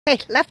Okay,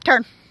 left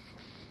turn.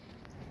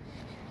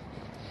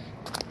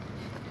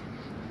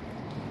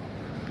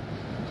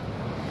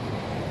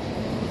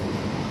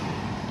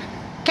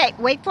 Okay,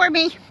 wait for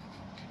me.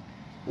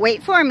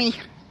 Wait for me.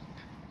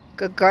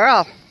 Good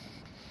girl.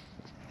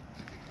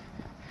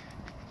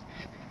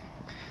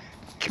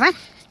 Come on.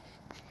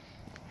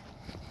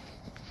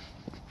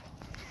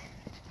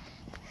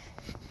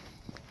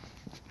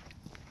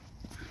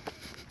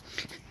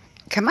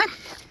 Come on.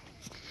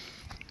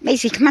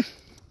 Mazie, come on.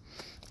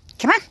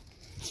 Come on.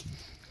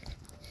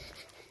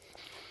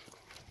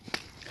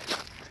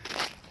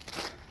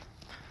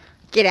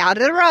 Get out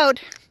of the road.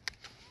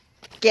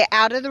 Get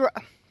out of the road.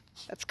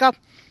 Let's go.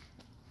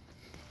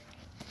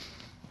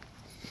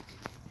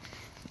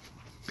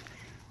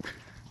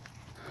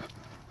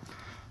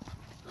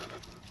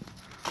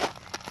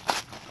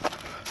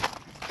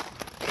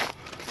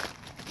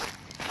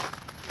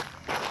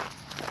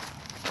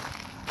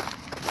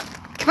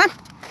 Come on.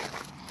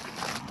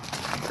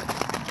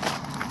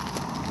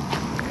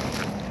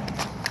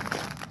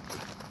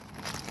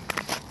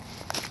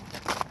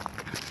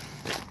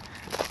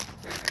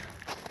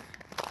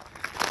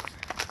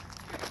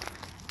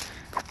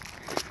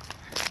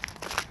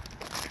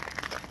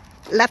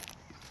 Left.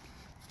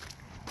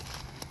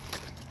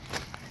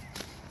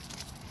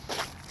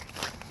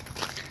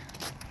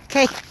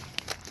 Okay.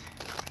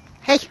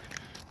 Hey.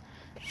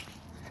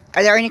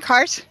 Are there any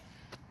cars?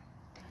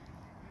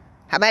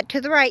 How about to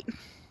the right?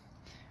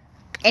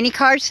 Any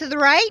cars to the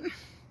right?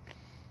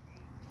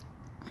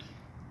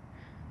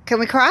 Can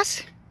we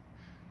cross?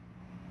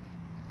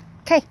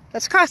 Okay,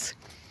 let's cross.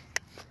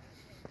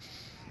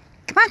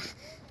 Come on.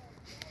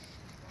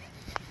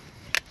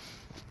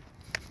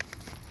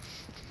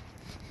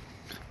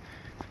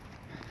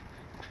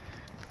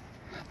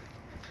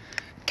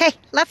 Okay,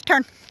 left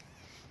turn.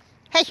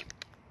 Hey,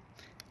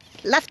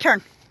 left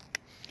turn.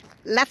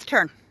 Left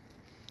turn.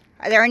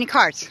 Are there any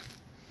cars?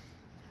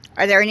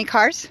 Are there any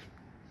cars?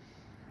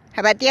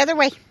 How about the other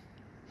way?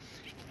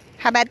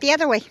 How about the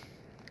other way?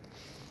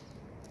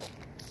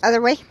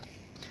 Other way?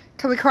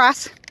 Can we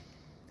cross?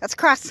 Let's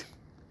cross.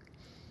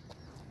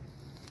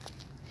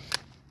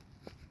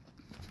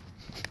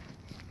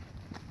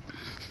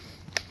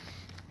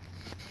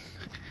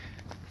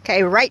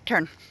 Okay, right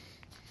turn.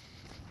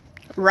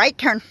 Right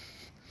turn.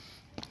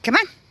 Come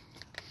on.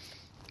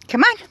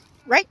 Come on.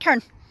 Right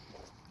turn.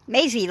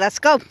 Mazie, let's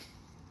go.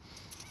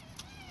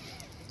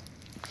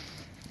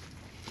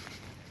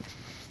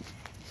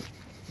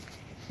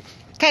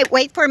 Okay,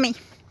 wait for me.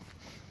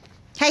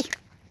 Hey.